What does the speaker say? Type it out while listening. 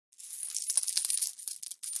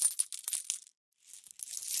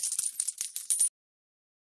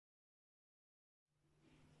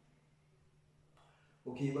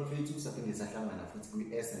Okay, bafethu saphinde sahlangana futhi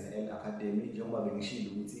kwi-SNL Academy njengoba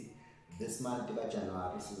bengishilo ukuthi this month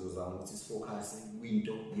kaJanuary sizozama ukuthi sifocus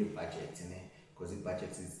kwinto ye-budget because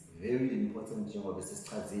i-budget is very important njengoba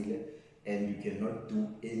sesichazile, and you cannot do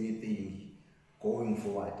anything going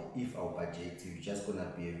forward if our budget you're just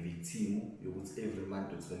gonna be a victim yokuthi every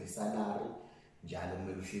month uthola salary njalo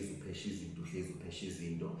kumele uhlezi uphesha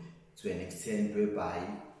izinto to an extent whereby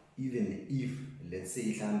even if let's say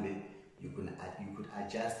mhlambe you could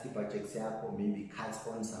adjust the budget yakho, maybe cut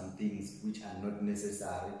on some things which are not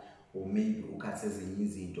necessary, or maybe cut ezinye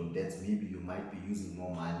izinto that maybe you might be using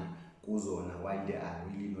more money kuzona while they are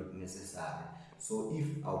really not necessary. So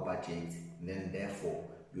if our budget, then therefore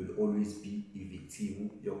you'll always be a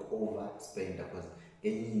victim yoku overspend, because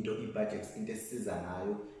any into budget into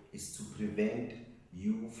ngayo is to prevent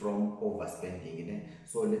you from overspending.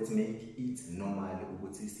 So let's make it normal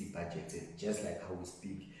ukuthi si budgeted, just like how we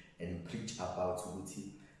speak and preach about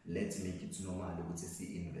ukuthi let's make it normal ukuthi si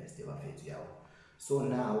invest ebafethu yawo. So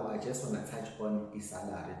now I just want to touch on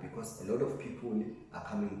salary, because a lot of people are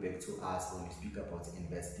coming back to us when we speak about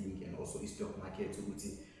investing and also stock market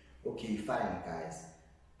ukuthi okay, fine guys,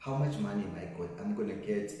 how much money am I gonna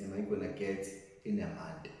get in a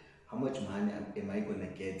month? How much money am I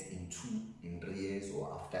gonna get in 3 years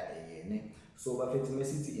or after a year? So bafethu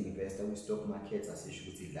mesithi investor with stock markets asisho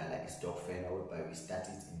ukuthi idlala stock fair whereby we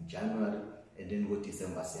started in January and then go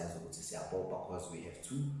December siyazi ukuthi siyabopha because we have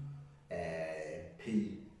to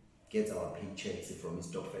get our paychecks from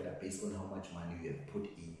stock fair based on how much money we have put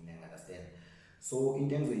in, understand? So in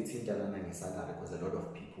terms of ithinta lana ngesalary, because a lot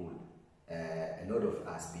of people, a lot of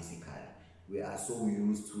us basically, we are so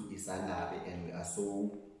used to a salary and we are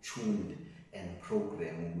so tuned and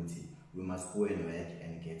programmed ukuthi we must go and work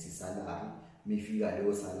and get a salary. Mifika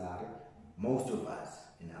leyo salary, most of us,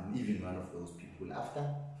 and I'm even one of those people, after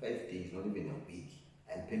 5 days, not even a week,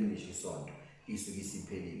 I'll pay isonto isuke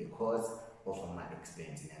isiphelile because of my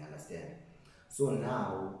expense, you understand? So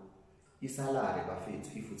now isalary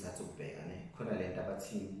bafethu if uthatha ukubheka khona lento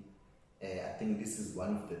abathini, I think this is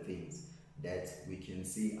one of the things that we can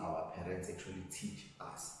see our parents actually teach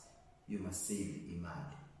us. You must save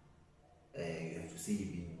imali. You have to save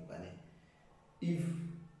imali. If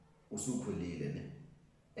usukhulile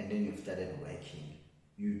and then you've started working,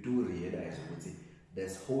 you do realize that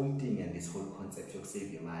this whole thing and this whole concept of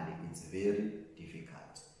saving money, it's very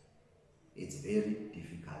difficult. It's very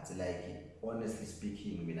difficult. Like, honestly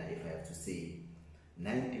speaking, if I have to say,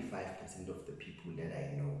 95% of the people that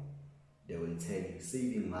I know, they will tell you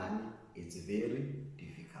saving money, it's very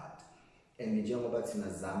difficult. And njengoba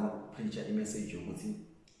thina preach a message yokuthi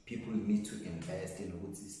people need to invest in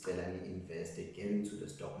invest, get into the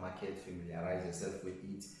stock market, familiarize yourself with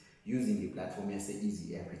it, using the platform as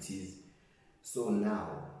easy equities. So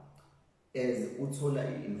now, as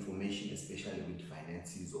uthola information, especially with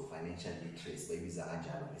finances or financial literacy,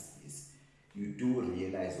 you do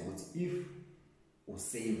realize that if you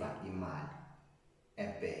save imali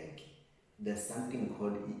at bank, there's something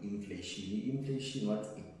called inflation. Inflation,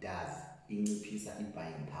 what it does, increase the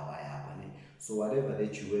buying power. So whatever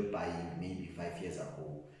that you were buying maybe 5 years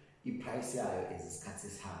ago, the price is cut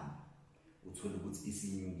as ham,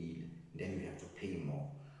 then you have to pay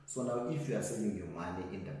more. So now if you are saving your money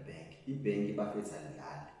in the bank ibafethu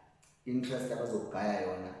alidlali, interest abazogaya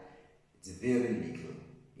yona it's very little,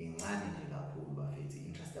 incane nje kakhulu bafethu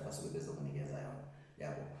interest abasuke bezokunikeza yona,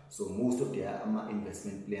 yabo. So most of their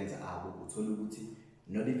investment plans abo uthola ukuthi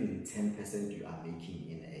not even 10% you are making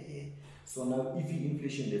in a year. So now if the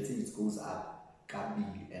inflation, let's say it goes up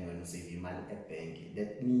kabili, and when you save imali at bank,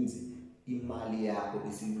 that means imali yakho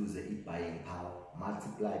isiluze i-buying power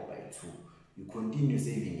multiplied by 2. You continue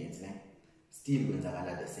saving it, still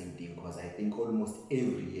kwenzakala the same thing, because I think almost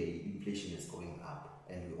every year inflation is going up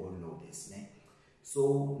and we all know this.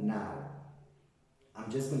 So now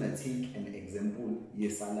I'm just gonna take an example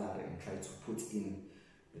salary and try to put in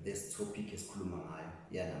this topic esikhuluma ngayo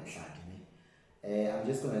yanamhlanje. I'm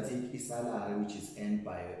just gonna take a salary which is earned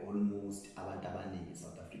by almost abantu abaningi in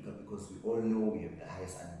South Africa, because we all know we have the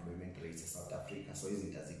highest unemployment rate in South Africa, so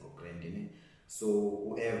isn't as grand. So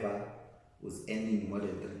whoever was earning more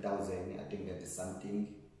than 3,000, I think that is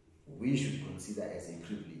something we should consider as a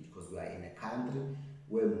privilege, because we are in a country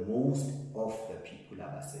where most of the people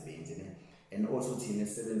are saving. And also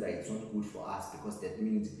it's not good for us, because that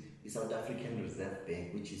means the South African Reserve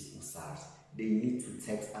Bank, which is SARS, they need to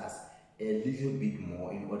tax us a little bit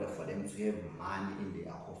more in order for them to have money in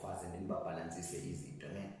their coffers and then balance is easy.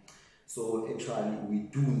 So actually we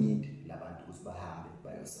do need labantu bahambe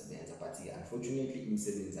bayosebenza, but unfortunately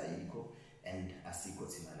imisebenzi ayikho and asikho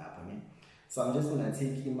thina lapha. So I'm just going to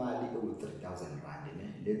take imali with 3,000 rand.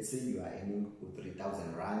 Let's say you are earning with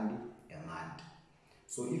 3,000 rand a month.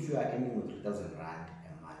 So if you are earning with 3,000 rand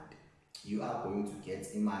a month, you are going to get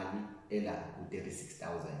imali ela with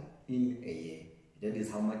 36,000 in a year. That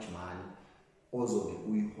is how much money also the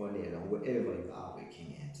uyiholela wherever you are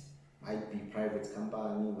working at. Might be private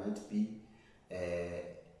company, might be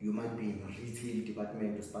you might be in retail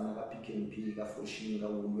department, Pick n Pay, Foshinga,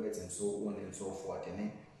 Woolworths, and so on and so forth.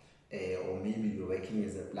 Or maybe you're working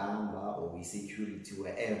as a plumber or with security,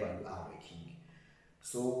 wherever you are working.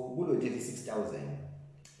 So, 36,000,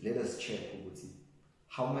 let us check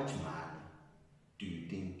how much money do you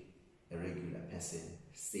think a regular person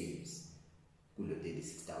saves?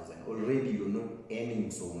 36,000. Already you're not earning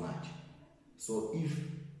so much. So, if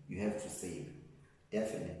you have to save,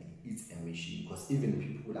 definitely it's a machine, because even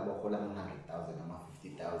people who have 100,000 or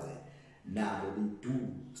 50,000 now they do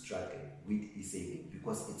struggle with e-saving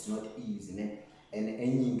because it's not easy. And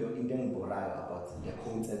any about the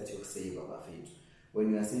concept of save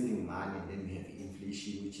when you are saving money and then you have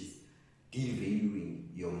inflation which is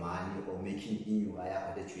devaluing your money or making in your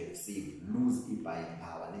that you have saved lose the buying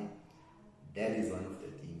power. That is one of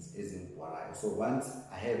the things is in Boraya. So once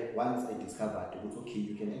I discovered it was okay,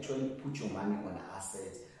 you can actually put your money on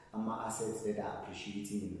assets, assets that are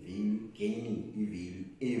appreciating in value, gaining in value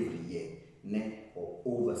every year, or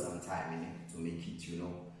over some time, to make it,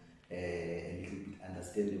 a little bit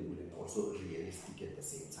understandable and also realistic at the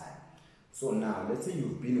same time. So now, let's say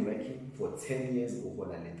you've been working for 10 years over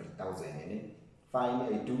 3,000. Fine,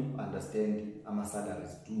 I do understand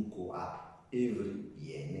salaries do go up every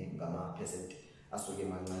year, percent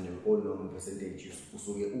all percentages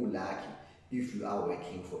lucky if you are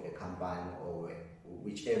working for a company or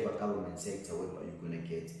whichever government sector where you're gonna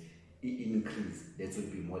get increase that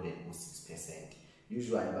will be more than 6%.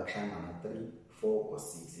 Usually bakshanga 3, 4 or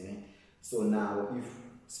 6. So now if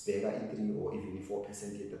spare 3 or even 4%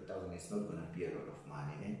 at 1,000, it's not gonna be a lot of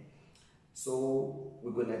money. So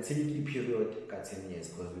we're gonna take a period of 10 years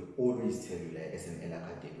because we always tell you like SML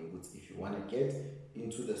Academy, if you wanna get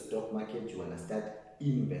into the stock market, you wanna start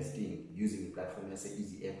investing using the platform as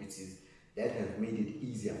Easy Equities that has made it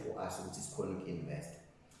easier for us, which is calling Invest.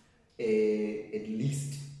 At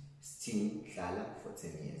least steam for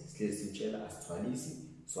 10 years.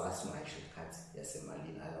 So as my shortcut, yes,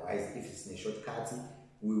 otherwise if it's a shortcut,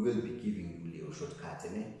 we will be giving you a shortcut.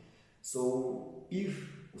 So if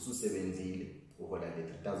ususebenzile uhola le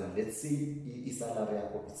 3,000, let's say salary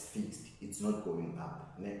is fixed, it's not going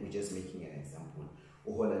up. We're just making an example.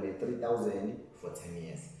 Uhola le 3,000 for 10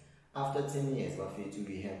 years. After 10 years,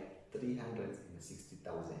 we have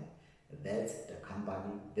 360,000. That's the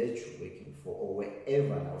company that you're working for or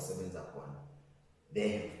wherever now seven's upon. They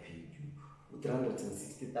have paid you.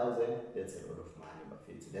 360,000, that's a lot of money, but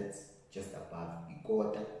that's just above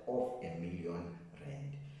 $250,000.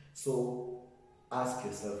 So ask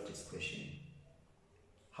yourself this question: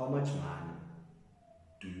 how much money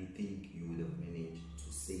do you think you would have managed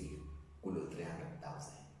to save below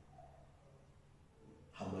 300,000?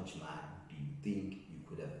 How much money do you think you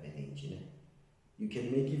could have managed? You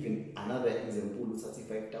can make even another example: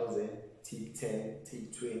 35,000, take 10,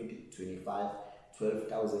 take 20, 25,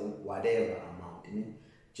 12,000, whatever amount.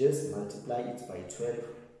 Just multiply it by 12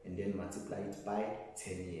 and then multiply it by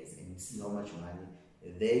 10 years and see how much money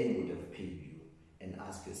they would have paid you, and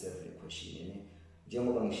ask yourself the question.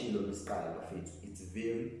 It's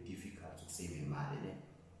very difficult to save a money.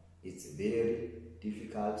 It's very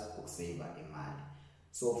difficult to save a money.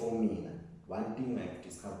 So for me, one thing I've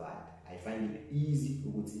discovered, I find it easy to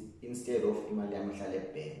instead of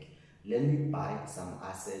imali bank, let me buy some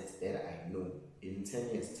assets that I know in 10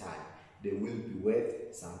 years time they will be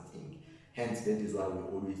worth something. Hence, that is why we're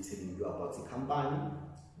always telling you about a company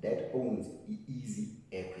that owns Easy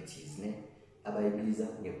Equities. Abayibiza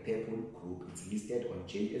ngePurple Group. It's listed on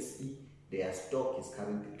JSE. Their stock is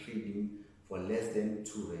currently trading for less than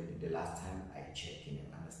 2 rand the last time I checked in,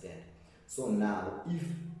 understand? So now, if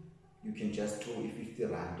you can just throw a 50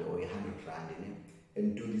 rand or 100 rand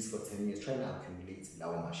and do this for 10 years, try to accumulate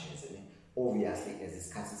lawa shares. Obviously, as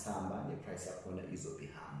this samba, the price of corner is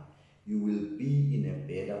higher. You will be in a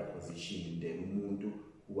better position than umuntu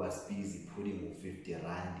who was busy putting 50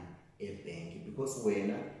 rand a bank, because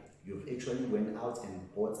when you've actually went out and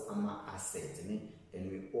bought assets,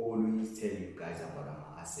 and we always tell you guys about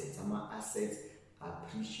assets. Assets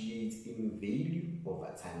appreciate in value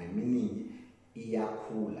over time, meaning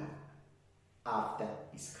iyakula after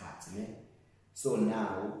it's cut. So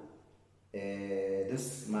now,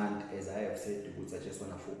 this month, as I have said, I just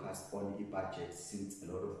want to focus on the budget, since a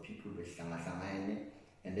lot of people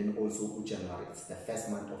And then also January, it's the first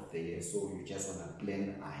month of the year, so you just want to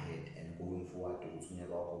plan ahead and going forward.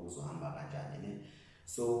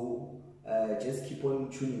 So just keep on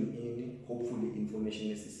tuning in. Hopefully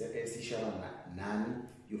information is nani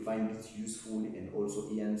you find it useful, and also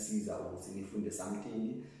iyansiza ukuthi nifunde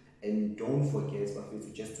something. And don't forget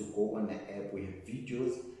just to go on the app. We have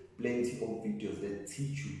videos, plenty of videos that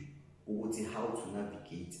teach you how to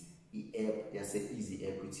navigate the app. There's an easy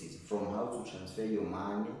equities, from how to transfer your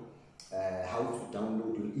money, how to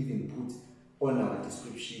download. We'll even put on our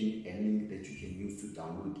description a link that you can use to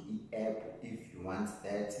download the app if you want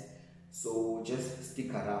that. So just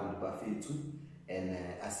stick around bafethu, and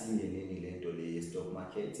asingeneni lento le stock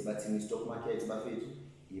market. But in the stock market bafethu,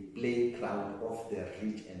 a playground of the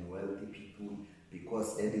rich and wealthy people,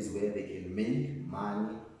 because that is where they can make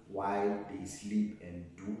money while they sleep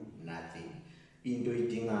and do nothing. Into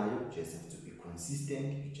idingayo, you just have to be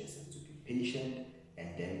consistent, you just have to be patient,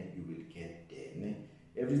 and then you will get there. Ne?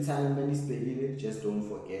 Every time when it's beginning, just don't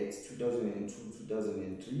forget 2002,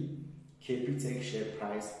 2003, Capitec share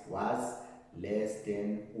price was less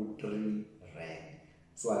than 3 rand.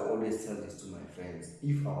 So I always tell this to my friends: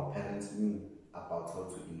 if our parents knew about how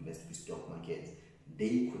to invest in the stock market,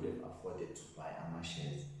 they could have afforded to buy our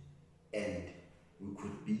shares, and we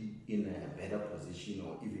could be in a better position,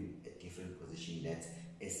 or even a different position that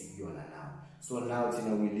SEO now. So now,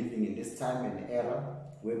 we're living in this time and era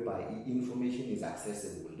whereby information is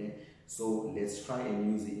accessible. So let's try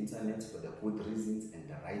and use the internet for the good reasons and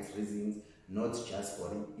the right reasons, not just for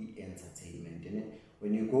the entertainment.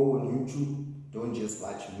 When you go on YouTube, don't just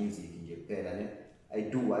watch music in Japan. I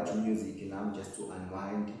do watch music and I'm just to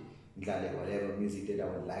unwind, whatever music that I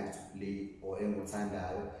would like to play or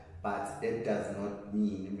but that does not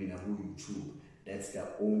mean I'm YouTube. That's the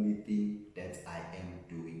only thing that I am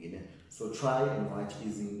doing. So try and watch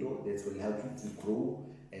Izinto that will help you to grow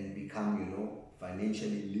and become,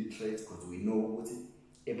 financially literate, because we know what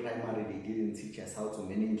a primary they didn't teach us how to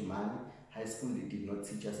manage money. High school they did not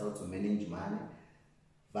teach us how to manage money.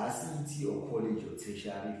 Varsity or college or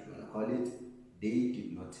tertiary, if you want to call it, they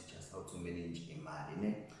did not teach us how to manage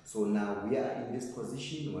money. So now we are in this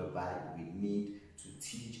position whereby we need to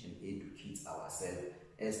teach and educate ourselves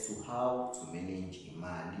as to how to manage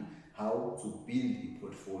money, how to build a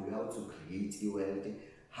portfolio, how to create a wealth,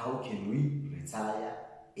 how can we retire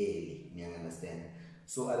early. You understand?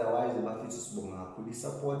 So otherwise, the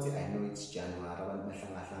support. I know it's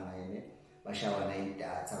January, bashawana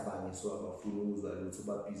data abanye, so abafuna ukuzwa lutho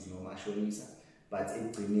babhizi nomashonisa, but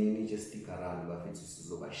ekugcineni just stick around bafethu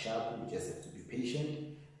sizoba sharp. You just have to be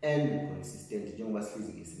patient and be consistent. Njengoba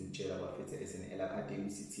sihlezi ngisinitshela bafethu SNL Academy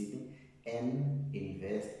sithini, and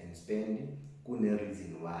invest and spend kune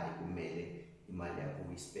reason why kumele imali yakho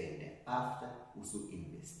uyispende after usu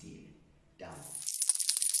investile.